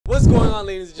What's going on,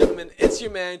 ladies and gentlemen? It's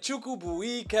your man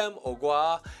Chukwubuikem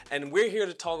Ogwa, and we're here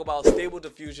to talk about Stable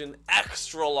Diffusion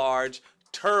Extra Large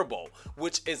Turbo,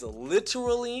 which is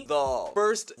literally the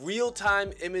first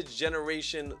real-time image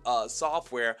generation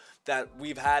software that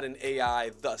we've had in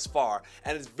AI thus far.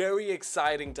 And it's very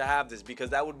exciting to have this because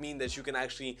that would mean that you can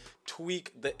actually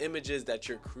tweak the images that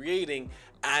you're creating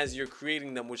as you're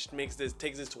creating them, which takes this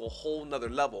to a whole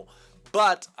nother level.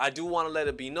 But I do want to let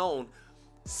it be known,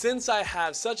 since I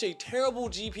have such a terrible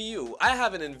GPU, I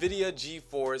have an NVIDIA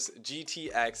GeForce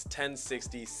GTX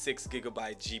 1060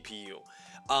 6GB GPU.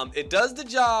 It does the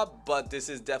job, but this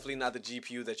is definitely not the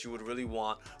GPU that you would really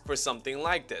want for something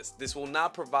like this. This will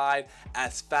not provide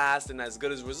as fast and as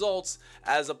good as results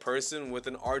as a person with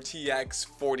an RTX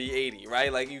 4080,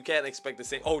 right? Like, you can't expect the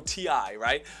same, TI,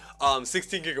 right?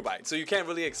 16GB. So you can't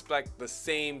really expect the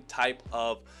same type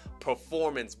of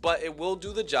performance, but it will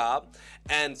do the job.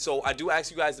 And so I do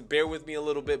ask you guys to bear with me a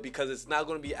little bit because it's not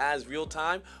going to be as real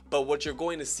time, but what you're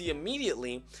going to see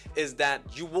immediately is that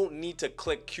you won't need to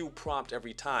click Q prompt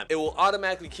every time. It will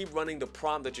automatically keep running the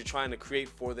prompt that you're trying to create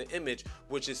for the image,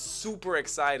 which is super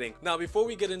exciting. Now, before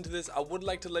we get into this, I would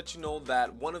like to let you know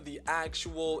that one of the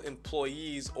actual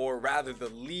employees, or rather the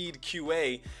lead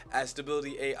QA at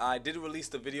Stability AI, did release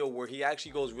the video where he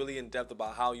actually goes really in depth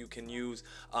about how you can use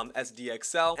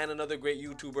SDXL. And another great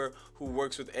YouTuber who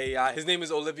works with AI, his name is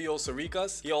Olivio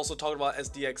Saricas. He also talked about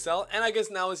SDXL, and I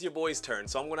guess now it's your boy's turn,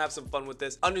 so I'm gonna have some fun with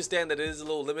this. Understand that it is a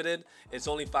little limited. It's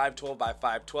only 512 by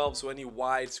 512, so any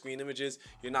wide screen images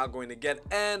you're not going to get.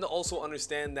 And also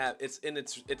understand that it's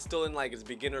still in like its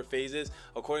beginner phases.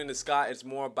 According to Scott, it's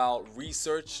more about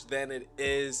research than it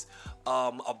is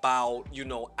about, you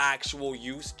know, actual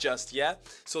use just yet.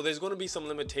 So there's going to be some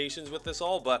limitations with this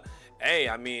all, but hey,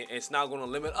 I mean, it's not going to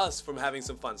limit us from having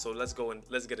some fun. So let's go and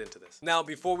let's get into this. Now,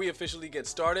 before we officially get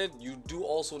started, you do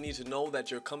also need to know that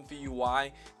your Comfy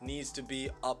UI needs to be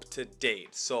up to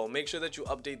date. So make sure that you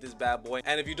update this bad boy.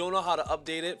 And if you don't know how to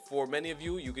update it, for many of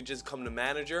you, you can just come to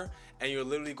Manager and you're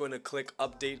literally going to click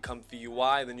Update Comfy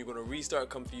UI. Then you're going to restart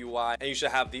Comfy UI and you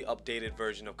should have the updated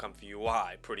version of Comfy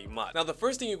UI pretty much. Now, the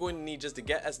first thing you're going to need just to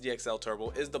get SDXL Turbo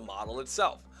is the model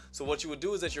itself. So what you would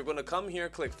do is that you're going to come here,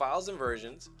 click Files and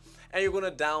Versions, and you're going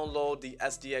to download the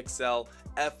SDXL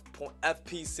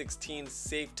FP16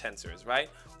 Safe Tensors, right?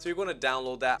 So you're going to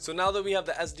download that. So now that we have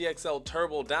the SDXL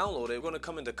Turbo downloaded, we're going to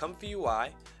come into Comfy UI,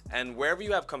 and wherever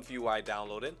you have Comfy UI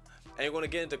downloaded, and you're going to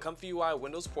get into Comfy UI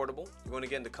Windows Portable, you're going to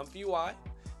get into Comfy UI,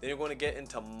 then you're going to get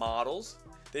into Models,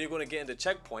 then you're going to get into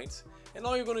Checkpoints, and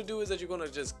all you're going to do is that you're going to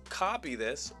just copy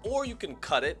this, or you can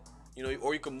cut it, you know,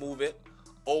 or you can move it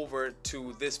over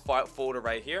to this folder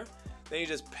right here. Then you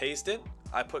just paste it.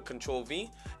 I put Control V,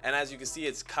 and as you can see,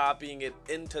 it's copying it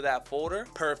into that folder.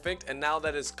 Perfect. And now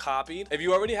that it's copied, if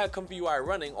you already had Comfy UI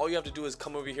running, all you have to do is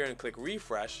come over here and click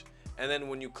refresh. And then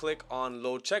when you click on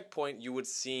load checkpoint, you would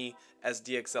see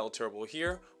SDXL Turbo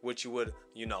here, which you would,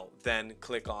 you know, then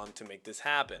click on to make this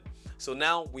happen. So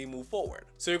now we move forward.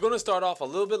 So you're going to start off a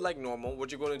little bit like normal.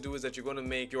 What you're going to do is that you're going to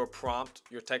make your prompt,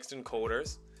 your text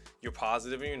encoders, your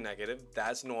positive and your negative.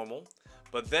 That's normal.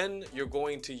 But then you're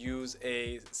going to use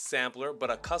a sampler,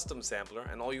 but a custom sampler.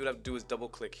 And all you would have to do is double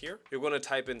click here. You're going to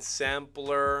type in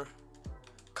sampler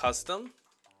custom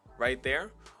right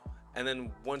there. And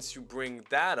then once you bring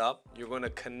that up, you're going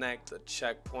to connect a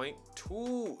checkpoint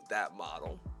to that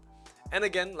model. And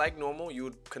again, like normal, you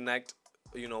would connect,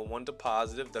 you know, one to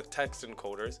positive, the text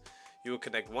encoders. You would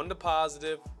connect one to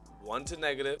positive, one to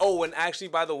negative. Oh, and actually,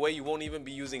 by the way, you won't even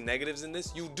be using negatives in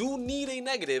this. You do need a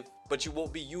negative, but you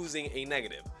won't be using a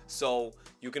negative. So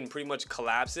you can pretty much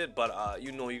collapse it, but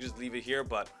you know, you just leave it here.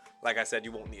 But like I said,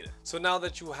 you won't need it. So now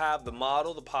that you have the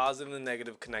model, the positive and the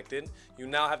negative connected, you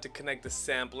now have to connect the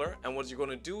sampler. And what you're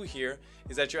going to do here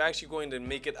is that you're actually going to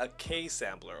make it a K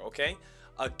sampler, okay?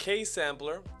 A K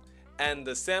sampler. And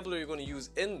the sampler you're going to use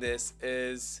in this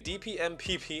is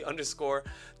DPMPP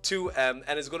 _2M,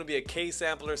 and it's going to be a K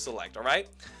sampler select, all right?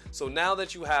 So now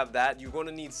that you have that, you're going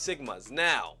to need sigmas.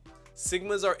 Now,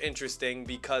 sigmas are interesting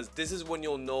because this is when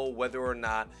you'll know whether or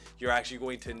not you're actually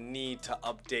going to need to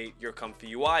update your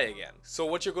Comfy UI again. So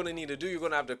what you're going to need to do, you're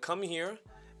going to have to come here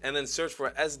and then search for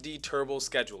SD Turbo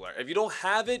Scheduler. If you don't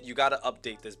have it, you got to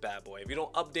update this bad boy. If you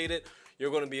don't update it,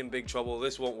 you're going to be in big trouble.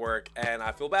 This won't work, and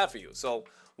I feel bad for you. So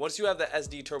once you have the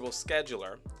SD Turbo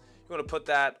Scheduler, you're going to put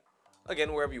that,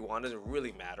 again, wherever you want. It doesn't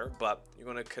really matter, but you're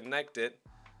going to connect it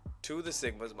to the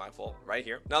sigmas, my fault, right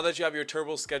here. Now that you have your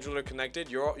Turbo Scheduler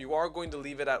connected, you are going to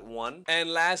leave it at 1.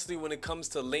 And lastly, when it comes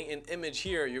to latent image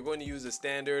here, you're going to use a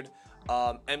standard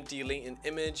empty latent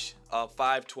image of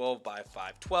 512 by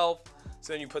 512.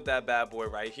 So then you put that bad boy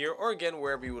right here, or again,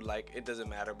 wherever you would like, it doesn't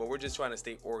matter, but we're just trying to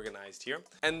stay organized here.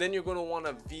 And then you're gonna want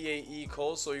a VAE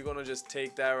code. So you're gonna just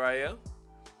take that right here,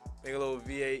 make a little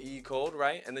VAE code,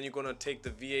 right? And then you're gonna take the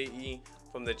VAE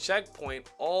from the checkpoint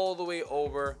all the way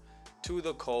over to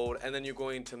the code. And then you're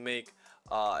going to make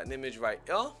an image right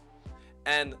here.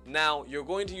 And now you're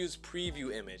going to use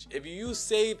preview image. If you use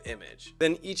save image,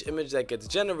 then each image that gets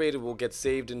generated will get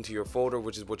saved into your folder,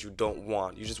 which is what you don't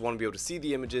want. You just want to be able to see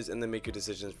the images and then make your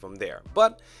decisions from there.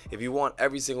 But if you want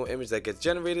every single image that gets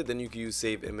generated, then you can use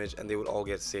save image and they would all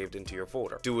get saved into your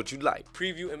folder. Do what you like.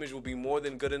 Preview image will be more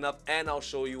than good enough, and I'll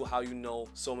show you how you know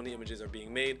so many images are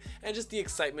being made and just the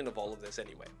excitement of all of this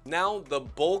anyway. Now the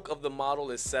bulk of the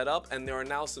model is set up, and there are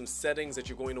now some settings that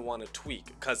you're going to want to tweak,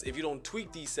 because if you don't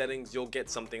tweak these settings, you'll get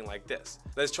something like this.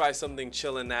 Let's try something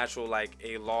chill and natural, like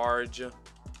a large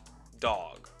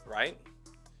dog, right?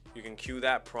 You can cue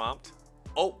that prompt.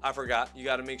 Oh, I forgot, you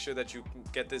got to make sure that you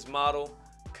get this model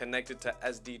connected to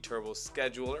SD Turbo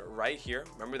Scheduler right here.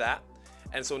 Remember that?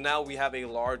 And so now we have a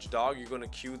large dog. You're going to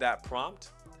cue that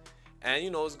prompt, and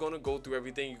you know it's going to go through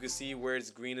everything. You can see where it's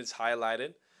green, it's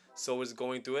highlighted, so it's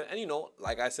going through it. And you know,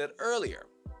 like I said earlier,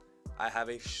 I have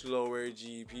a slower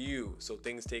GPU, so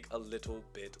things take a little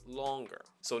bit longer.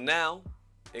 So now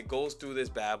it goes through this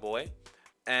bad boy,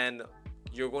 and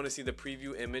you're going to see the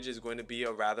preview image is going to be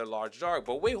a rather large dog.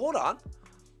 But wait, hold on.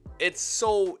 It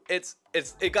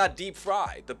got deep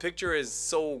fried. The picture is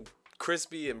so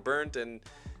crispy and burnt and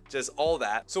just all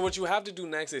that. So what you have to do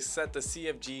next is set the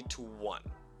CFG to 1.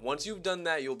 Once you've done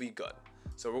that, you'll be good.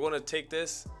 So we're going to take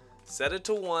this, set it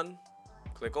to 1,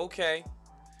 click OK.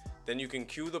 Then you can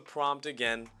cue the prompt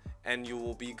again and you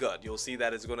will be good. You'll see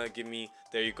that it's gonna give me,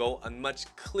 there you go, a much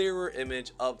clearer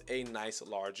image of a nice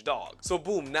large dog. So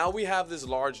boom, now we have this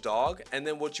large dog. And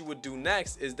then what you would do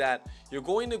next is that you're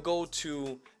going to go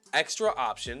to extra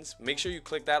options, make sure you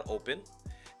click that open,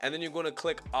 and then you're going to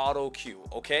click auto cue.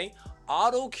 Okay,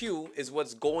 auto cue is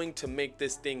what's going to make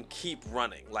this thing keep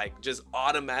running, like just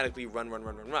automatically run.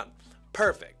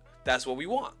 Perfect, that's what we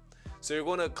want. So you're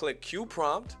going to click cue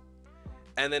prompt,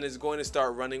 and then it's going to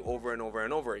start running over and over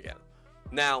and over again.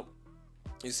 Now,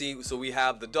 you see, so we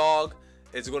have the dog.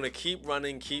 It's going to keep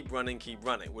running,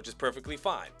 which is perfectly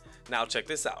fine. Now check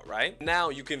this out, right? Now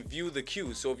you can view the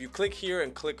queue. So if you click here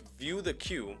and click view the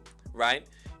queue, right,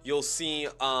 you'll see,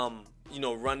 you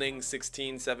know, running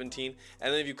 16, 17.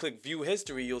 And then if you click view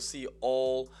history, you'll see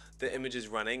all the images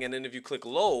running. And then if you click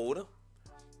load,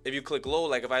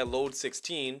 like if I load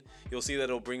 16, you'll see that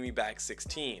it'll bring me back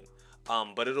 16.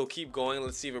 But it'll keep going.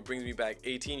 Let's see if it brings me back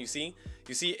 18. You see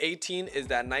 18 is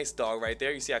that nice dog right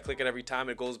there. You see I click it every time,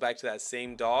 it goes back to that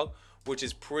same dog, which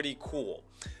is pretty cool.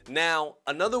 Now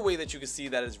another way that you can see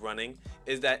that is running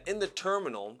is that in the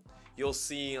terminal you'll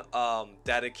see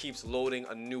that it keeps loading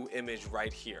a new image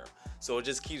right here. So it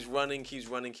just keeps running,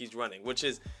 which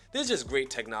is, this is just great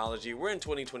technology. We're in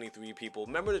 2023, people.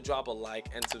 Remember to drop a like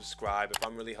and subscribe if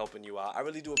I'm really helping you out. I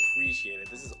really do appreciate it.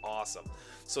 This is awesome.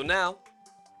 So now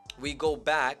we go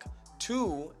back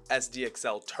to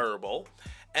SDXL Turbo,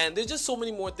 and there's just so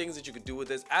many more things that you could do with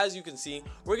this. As you can see,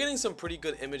 we're getting some pretty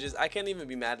good images. I can't even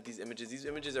be mad at these images. These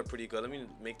images are pretty good. Let me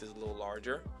make this a little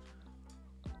larger.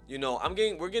 You know,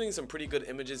 we're getting some pretty good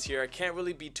images here. I can't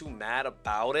really be too mad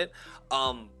about it.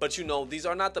 But you know, these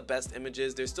are not the best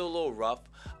images. They're still a little rough.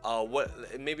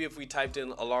 Maybe if we typed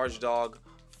in a large dog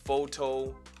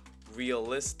photo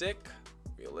realistic,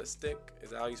 is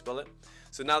that how you spell it?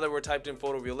 So now that we're typed in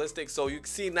photorealistic, so you can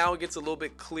see now it gets a little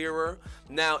bit clearer.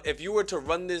 Now, if you were to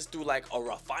run this through like a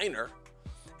refiner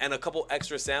and a couple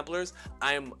extra samplers,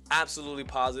 I am absolutely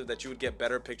positive that you would get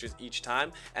better pictures each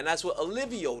time. And that's what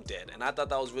Olivio did. And I thought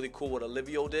that was really cool what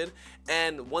Olivio did.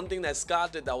 And one thing that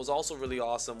Scott did that was also really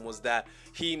awesome was that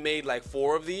he made like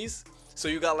 4 of these. So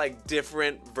you got like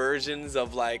different versions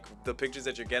of like the pictures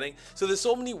that you're getting. So there's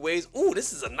so many ways. Ooh,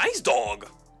 this is a nice dog.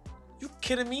 You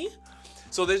kidding me?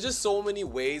 So there's just so many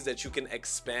ways that you can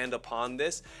expand upon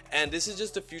this, and this is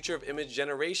just the future of image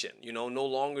generation. You know, no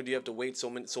longer do you have to wait so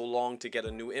long to get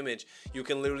a new image. You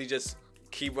can literally just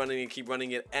keep running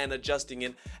it and adjusting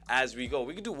it as we go.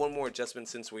 We can do one more adjustment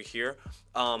since we're here.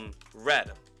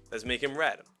 Red. Let's make him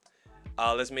red.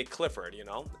 Let's make Clifford, you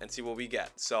know, and see what we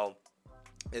get. So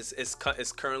it's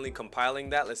currently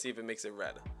compiling that. Let's see if it makes it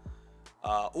red.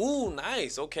 Ooh,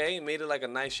 nice. Okay, it made it like a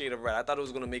nice shade of red. I thought it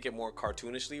was gonna make it more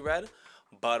cartoonishly red,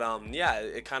 but yeah,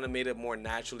 it kind of made it more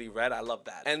naturally red. I love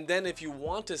that. And then if you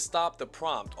want to stop the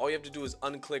prompt, all you have to do is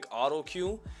unclick auto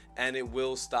cue and it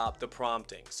will stop the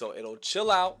prompting. So it'll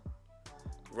chill out,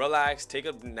 relax, take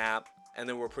a nap, and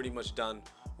then we're pretty much done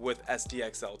with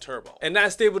SDXL Turbo. And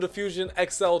that's Stable Diffusion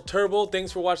XL Turbo.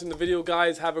 Thanks for watching the video,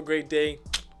 guys. Have a great day.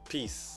 Peace.